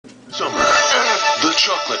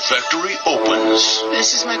Chocolate Factory opens.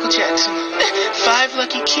 This is Michael Jackson. 5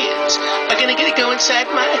 lucky kids are gonna get to go inside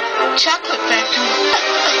my chocolate factory.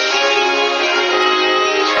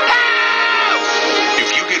 If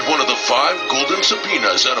you get one of the 5 golden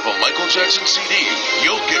subpoenas out of a Michael Jackson CD,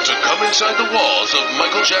 you'll get to come inside the walls of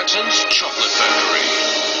Michael Jackson's Chocolate Factory.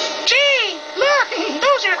 Gee, look,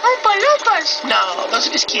 those are Oompa Loompas. No, those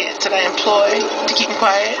are just kids that I employ to keep them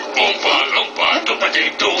quiet. Oompa Loompa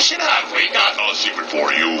Doopadee-Doo. Shut up. Have we got a secret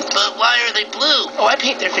for you? But why are they blue? Oh, I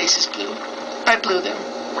paint their faces blue. I blew them.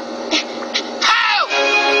 How?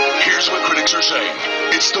 Here's what critics are saying.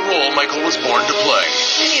 It's the role Michael was born to play.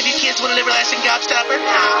 Any of you kids want an everlasting gobstopper?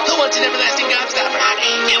 No. Who wants an everlasting gobstopper?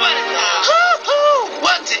 You want it? Who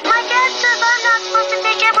wants it? My dad says I'm not supposed to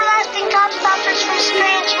take everlasting gobstoppers from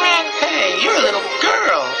strange men. Hey, you're a little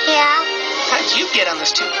girl. Yeah? How'd you get on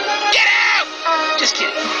this tube? Get out! Just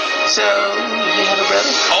kidding. So, you have a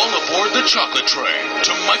brother? All aboard the chocolate train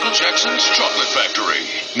to Michael Jackson's Chocolate Factory.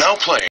 Now playing.